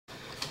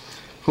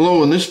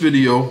Hello, in this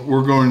video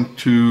we're going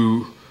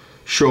to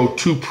show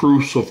two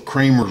proofs of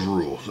Cramer's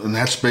rules, and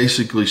that's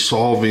basically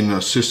solving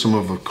a system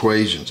of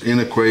equations,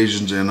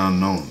 inequations and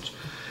unknowns.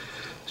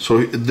 So,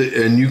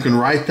 and you can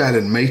write that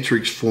in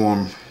matrix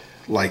form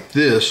like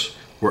this,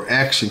 where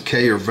x and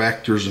k are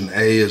vectors and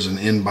A is an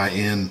n by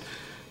n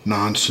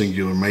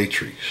non-singular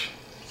matrix.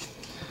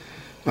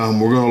 We're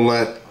going to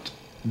let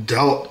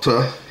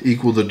delta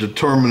equal the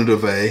determinant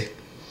of A,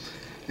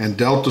 and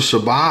delta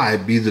sub I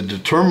be the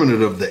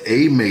determinant of the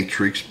A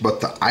matrix, but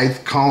the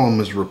ith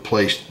column is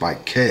replaced by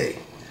K.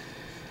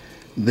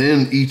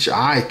 Then each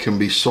I can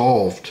be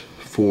solved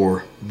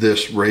for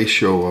this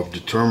ratio of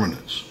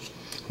determinants.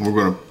 And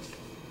we're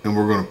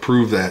going to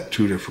prove that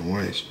two different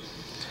ways.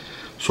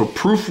 So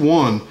proof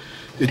one,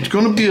 it's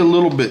going to be a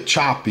little bit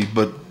choppy,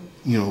 but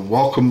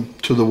welcome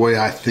to the way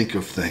I think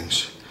of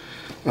things.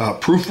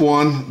 Proof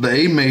one, the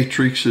A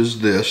matrix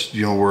is this,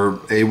 where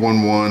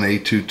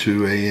A11,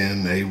 A22,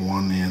 AN,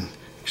 A1N,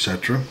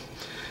 etc.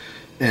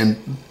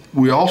 And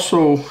we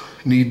also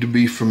need to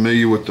be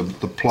familiar with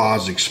the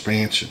Pla's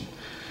expansion.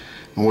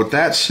 And what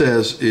that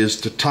says is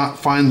to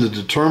find the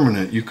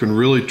determinant, you can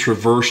really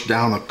traverse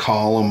down a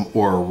column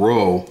or a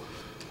row,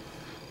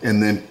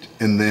 and then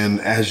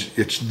as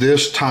it's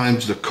this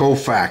times the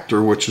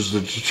cofactor, which is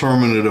the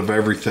determinant of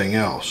everything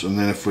else. And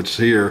then if it's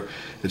here,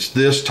 it's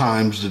this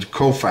times the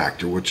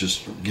cofactor, which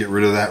is get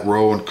rid of that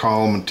row and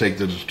column and take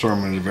the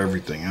determinant of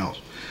everything else.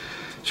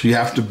 So you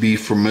have to be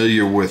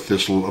familiar with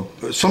this.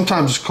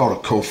 Sometimes it's called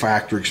a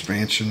cofactor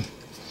expansion.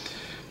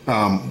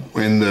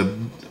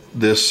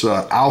 This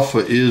alpha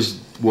is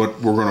what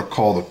we're going to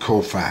call the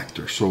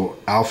cofactor. So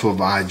alpha of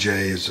ij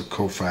is the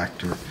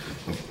cofactor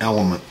of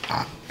element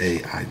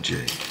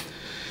aij.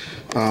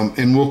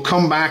 And we'll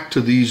come back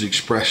to these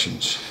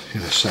expressions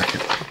in a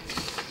second.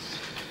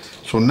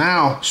 So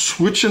now,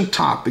 switching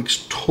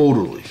topics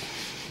totally.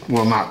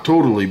 Well, not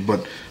totally,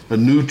 but a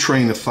new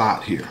train of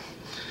thought here.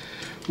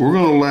 We're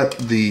going to let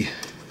the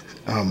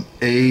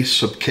A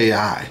sub ki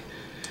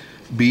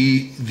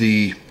be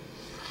the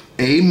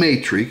A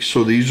matrix,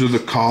 so these are the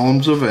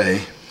columns of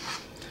A,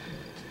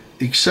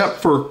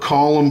 except for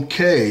column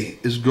K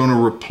is going to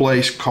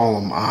replace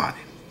column I.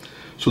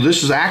 So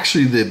this is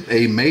actually the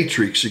A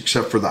matrix,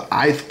 except for the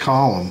ith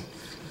column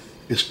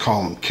is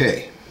column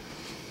K.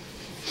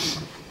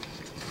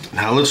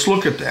 Now let's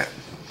look at that.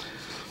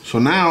 So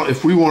now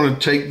if we want to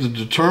take the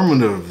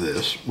determinant of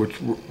this,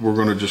 which we're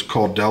going to just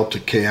call delta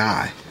ki,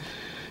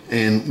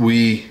 and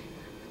we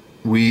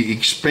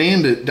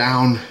expand it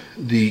down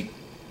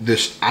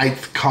this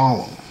ith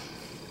column.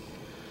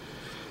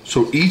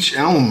 So each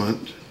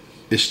element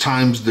is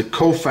times the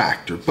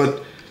cofactor,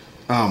 but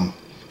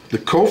the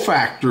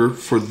cofactor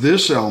for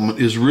this element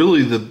is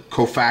really the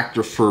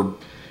cofactor for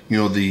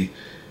the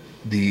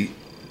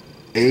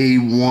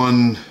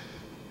A1I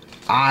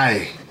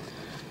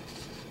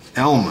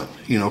element,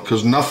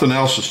 because nothing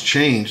else has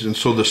changed, and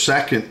so the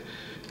second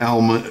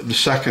element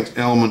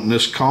in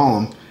this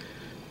column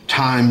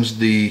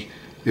times it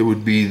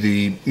would be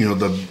the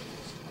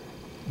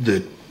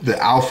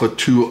alpha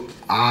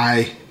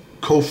 2I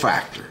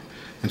cofactor,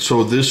 and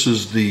so this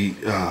is the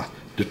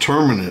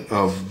determinant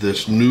of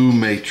this new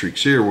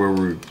matrix here, where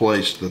we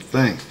replace the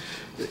thing,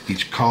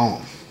 each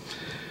column.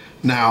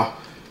 Now,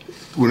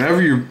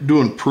 whenever you're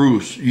doing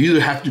proofs, you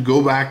either have to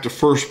go back to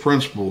first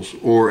principles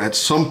or at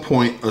some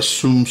point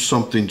assume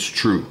something's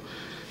true.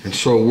 And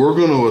so we're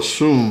going to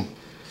assume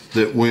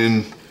that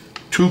when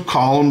two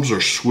columns are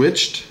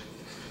switched,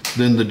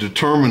 then the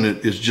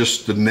determinant is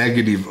just the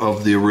negative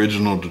of the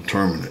original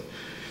determinant.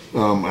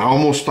 I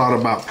almost thought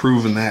about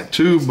proving that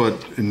too, but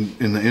in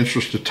the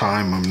interest of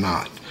time, I'm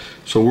not.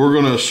 So we're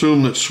going to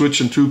assume that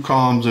switching two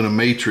columns in a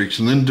matrix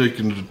and then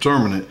taking the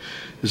determinant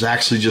is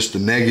actually just the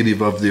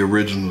negative of the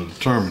original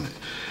determinant.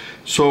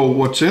 So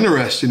what's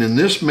interesting, in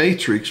this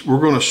matrix, we're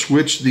going to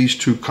switch these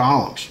two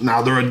columns.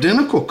 Now they're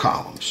identical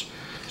columns.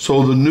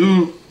 So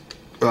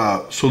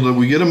so that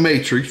we get a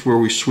matrix where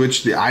we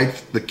switch the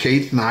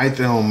kth and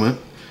ith element,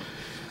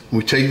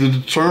 we take the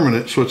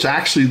determinant, so it's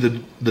actually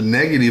the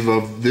negative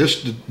of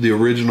the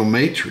original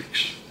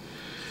matrix.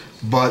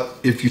 But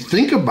if you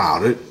think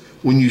about it,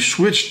 when you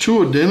switch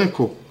two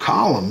identical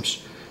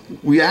columns,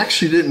 we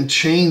actually didn't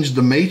change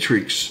the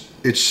matrix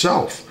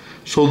itself.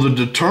 So the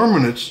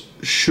determinants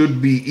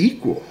should be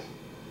equal.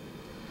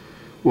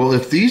 Well,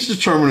 if these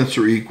determinants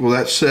are equal,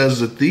 that says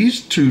that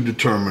these two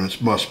determinants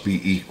must be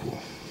equal.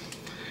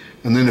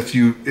 And then if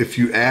you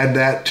add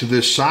that to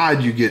this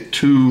side, you get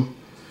 2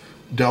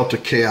 delta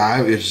ki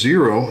is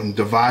 0, and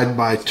divide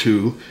by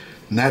 2,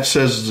 and that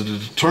says that the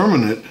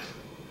determinant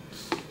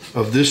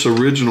of this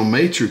original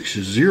matrix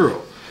is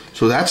 0.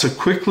 So that's a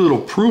quick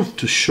little proof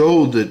to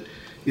show that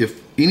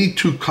if any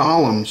two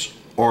columns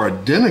are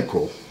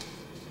identical,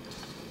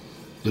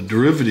 the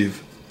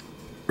derivative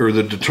or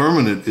the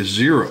determinant is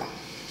 0.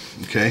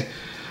 Okay?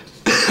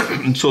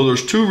 And so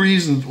there's two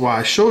reasons why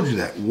I showed you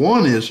that.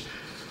 One is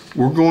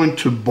we're going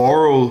to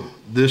borrow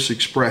this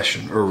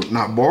expression, or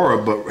not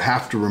borrow, but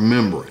have to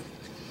remember it,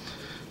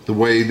 the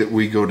way that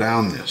we go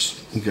down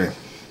this. Okay?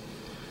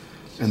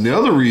 And the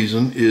other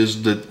reason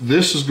is that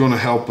this is going to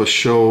help us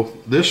show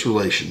this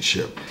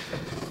relationship,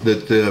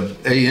 that the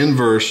A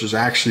inverse is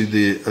actually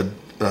the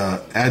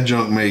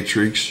adjunct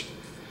matrix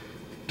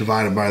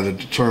divided by the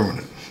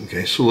determinant.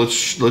 Okay, so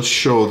let's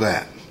show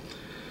that.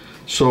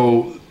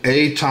 So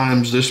A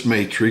times this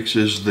matrix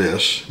is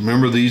this.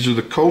 Remember, these are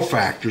the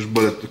cofactors,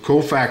 but at the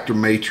cofactor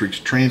matrix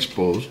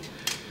transpose.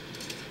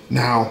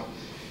 Now,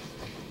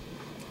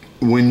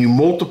 when you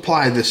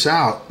multiply this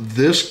out,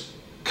 this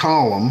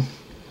column,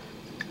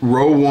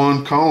 row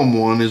 1, column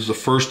 1, is the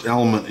first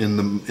element in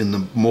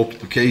the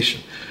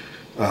multiplication.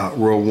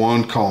 Row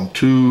 1, column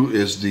 2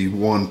 is the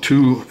 1,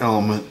 2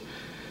 element,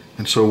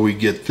 and so we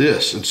get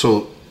this. And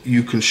so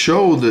you can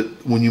show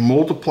that when you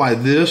multiply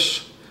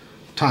this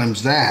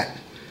times that,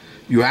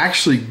 you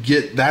actually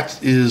get,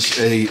 that is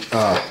a,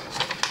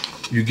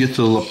 you get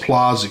the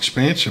Laplace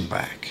expansion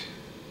back,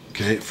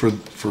 okay, for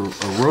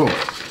a row.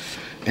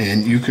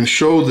 And you can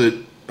show that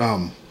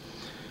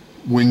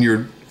when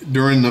you're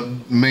during the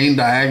main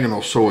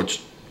diagonal, so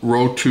it's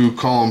row 2,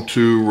 column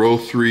 2, row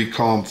 3,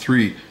 column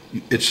 3,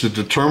 it's the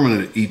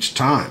determinant each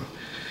time.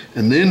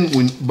 And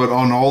then but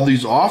on all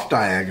these off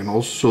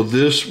diagonals, so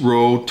this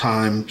row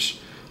times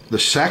the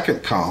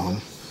second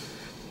column,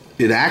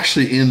 it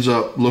actually ends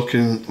up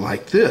looking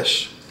like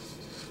this,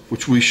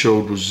 which we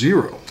showed was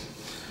 0.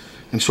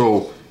 And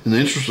so in the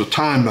interest of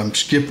time, I'm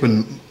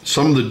skipping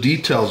some of the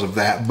details of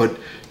that, but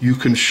you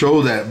can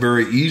show that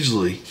very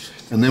easily.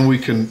 And then we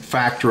can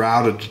factor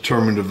out a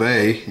determinant of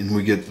A, and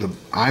we get the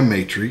I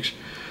matrix.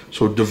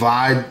 So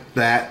divide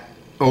that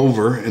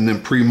over and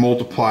then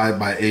pre-multiply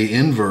by A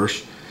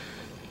inverse,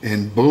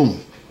 and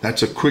boom,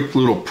 that's a quick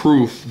little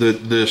proof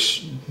that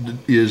this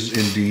is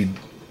indeed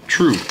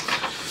true.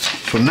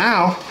 So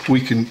now we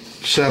can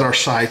set our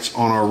sights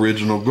on our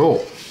original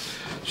goal.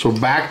 So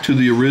back to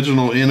the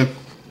original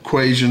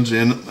inequations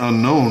and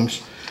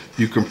unknowns,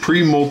 you can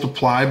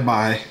pre-multiply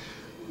by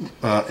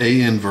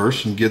A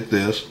inverse and get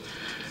this.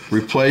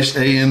 Replace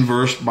A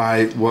inverse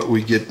by what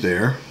we get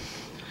there.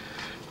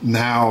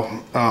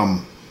 Now,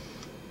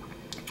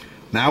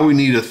 now we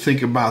need to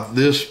think about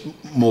this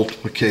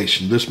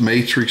multiplication, this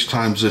matrix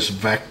times this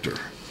vector.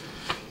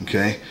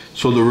 Okay,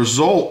 so the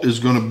result is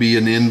going to be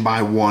an n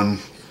by 1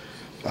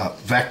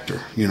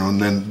 vector, you know,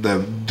 and then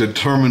the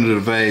determinant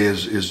of A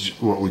is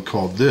what we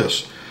call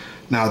this.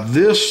 Now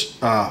this,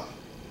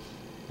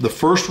 the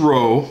first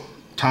row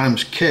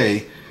times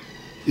k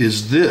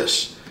is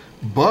this,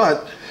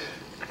 but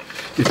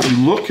if you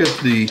look at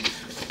the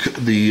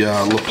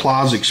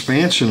Laplace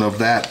expansion of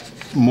that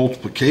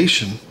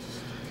multiplication,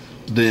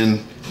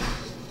 then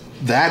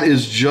that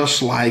is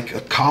just like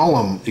a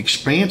column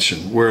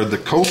expansion where the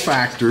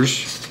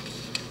cofactors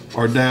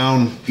are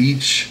down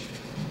each,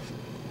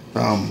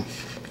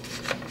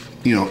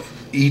 you know,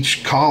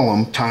 each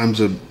column times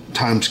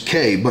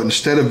k, but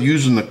instead of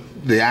using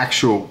the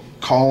actual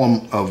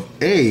column of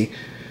A,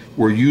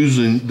 we're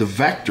using the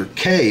vector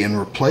k in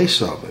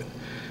replace of it.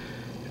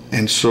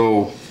 And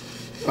so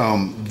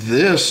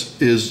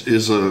this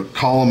is a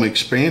column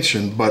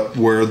expansion, but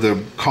where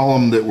the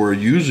column that we're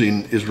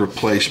using is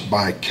replaced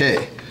by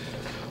k.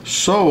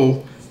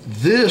 So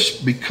this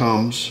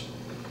becomes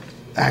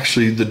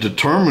actually the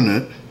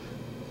determinant,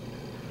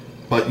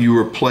 but you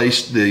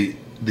replace the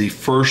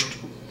first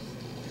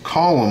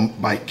column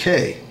by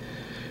k.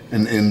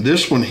 And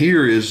this one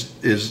here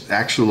is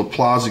actually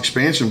Laplace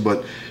expansion,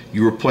 but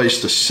you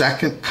replace the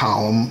second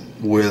column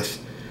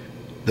with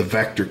the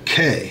vector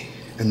k.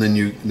 And then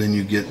you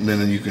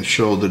can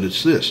show that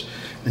it's this,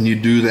 and you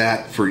do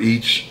that for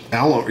each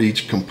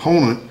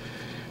component,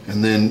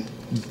 and then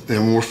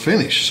we're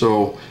finished.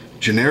 So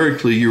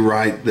generically, you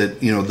write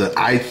that, you know, the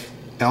ith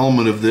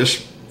element of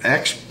this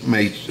x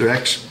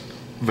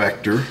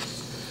vector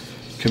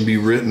can be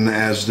written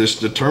as this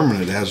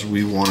determinant, as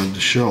we wanted to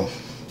show.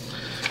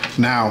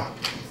 Now,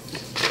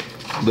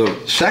 the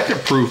second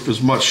proof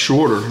is much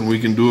shorter, and we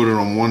can do it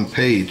on one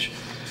page.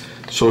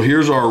 So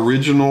here's our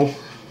original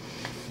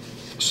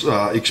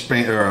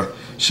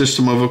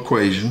system of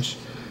equations,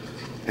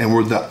 and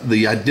where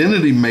the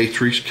identity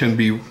matrix can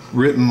be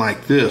written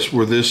like this,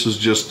 where this is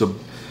just a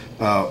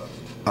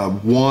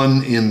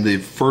 1 in the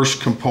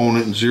first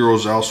component and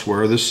zeros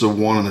elsewhere. This is a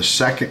 1 in the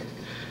second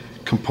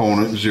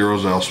component and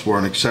zeros elsewhere,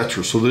 and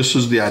etc. So this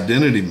is the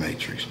identity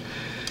matrix,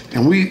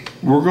 and we're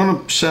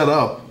going to set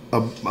up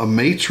a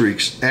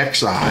matrix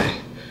xi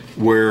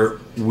where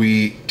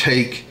we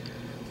take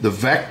the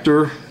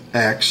vector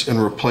x and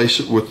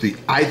replace it with the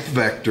ith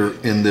vector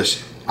in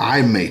this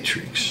I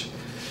matrix.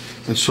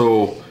 And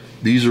so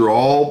these are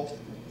all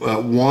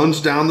ones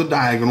down the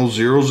diagonal,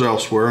 zeros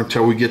elsewhere,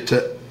 until we get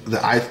to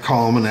the ith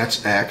column, and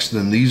that's x.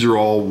 Then these are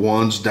all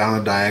ones down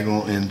the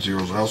diagonal and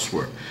zeros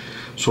elsewhere.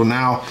 So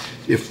now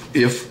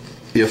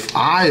if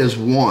I is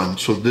 1,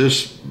 so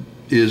this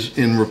is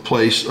in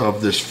replace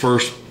of this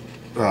first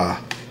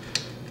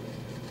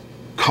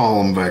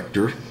column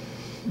vector,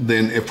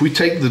 then if we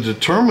take the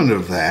determinant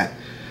of that,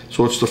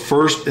 so it's the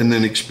first, and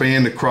then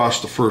expand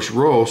across the first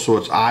row, so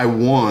it's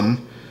I1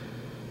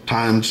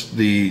 times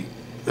the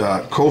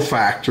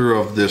cofactor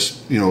of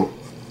this, you know,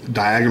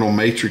 diagonal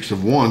matrix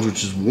of ones,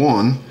 which is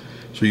 1.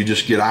 So you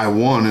just get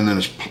I1, and then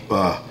it's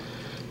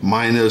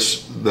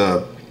minus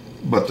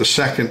but the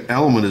second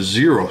element is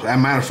 0. As a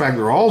matter of fact,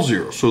 they're all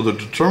 0. So the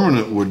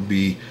determinant would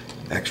be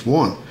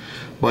x1.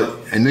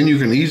 And then you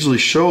can easily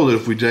show that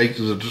if we take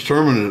the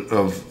determinant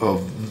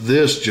of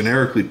this,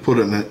 generically put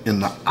it in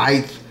the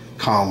ith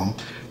column,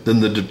 then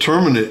the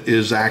determinant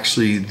is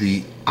actually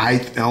the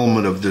ith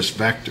element of this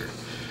vector.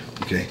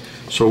 Okay,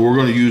 so we're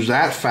going to use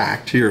that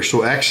fact here.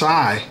 So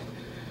xi,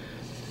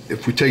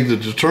 if we take the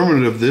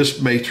determinant of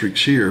this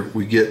matrix here,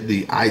 we get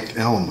the ith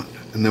element,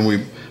 and then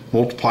we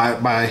multiply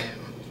it by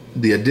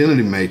the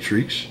identity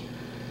matrix,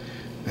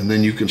 and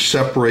then you can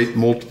separate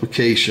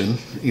multiplication,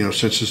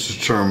 since it's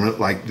determinant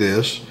like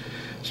this.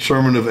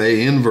 Determinant of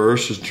A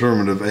inverse is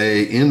determinant of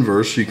A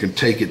inverse, so you can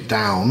take it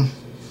down,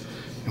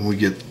 and we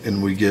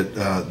get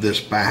this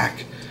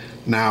back.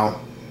 Now,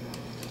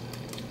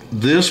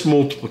 this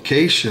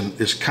multiplication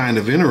is kind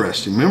of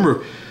interesting.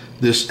 Remember,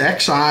 this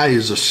xi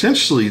is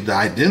essentially the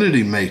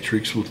identity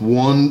matrix with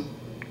one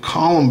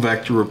column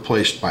vector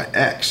replaced by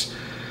x.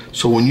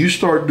 So when you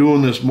start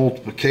doing this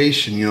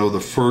multiplication, the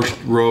first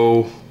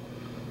row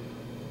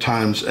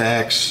times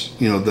x,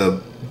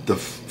 the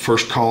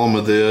first column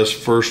of this,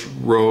 first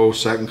row,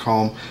 second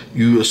column,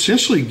 you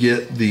essentially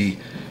get the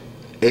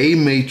A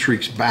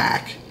matrix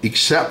back,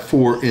 except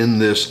for in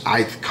this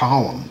ith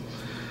column,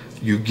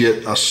 you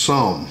get a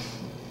sum,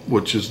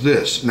 which is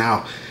this.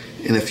 Now,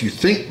 and if you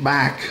think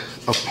back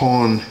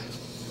upon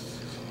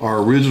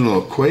our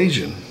original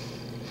equation,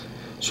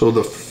 so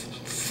the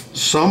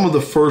sum of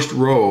the first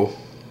row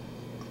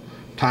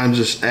times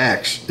this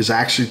x is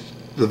actually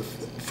the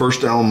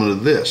first element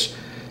of this.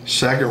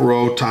 Second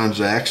row times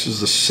x is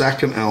the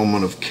second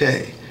element of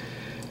k.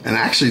 And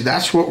actually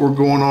that's what we're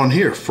going on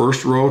here.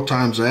 First row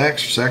times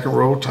x, second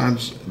row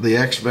times the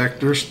x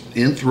vectors,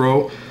 nth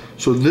row.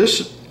 So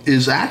this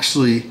is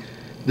actually,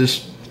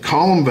 this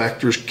column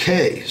vector is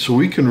k. So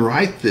we can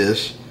write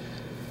this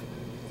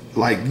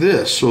like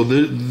this. So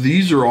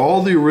these are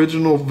all the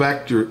original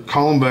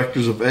column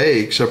vectors of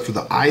A, except for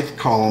the ith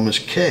column is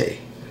k.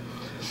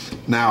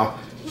 Now,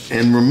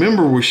 and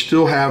remember, we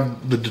still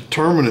have the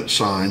determinant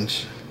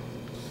signs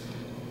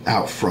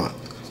out front.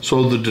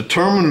 So the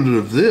determinant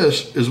of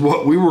this is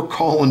what we were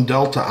calling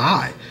delta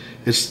I.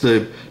 It's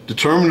the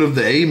determinant of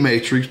the A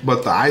matrix,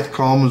 but the ith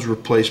column is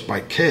replaced by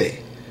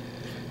k.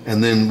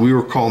 And then we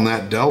were calling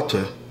that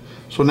delta.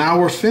 So now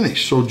we're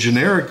finished. So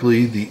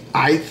generically, the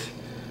ith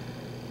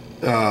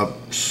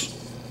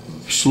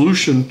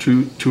solution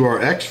to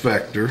our x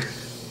vector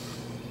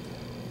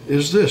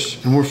is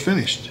this, and we're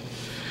finished.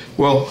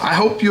 Well, I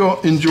hope you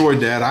enjoyed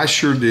that. I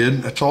sure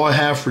did. That's all I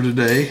have for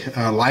today.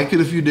 Like it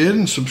if you did,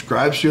 and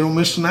subscribe so you don't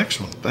miss the next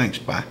one. Thanks.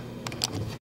 Bye.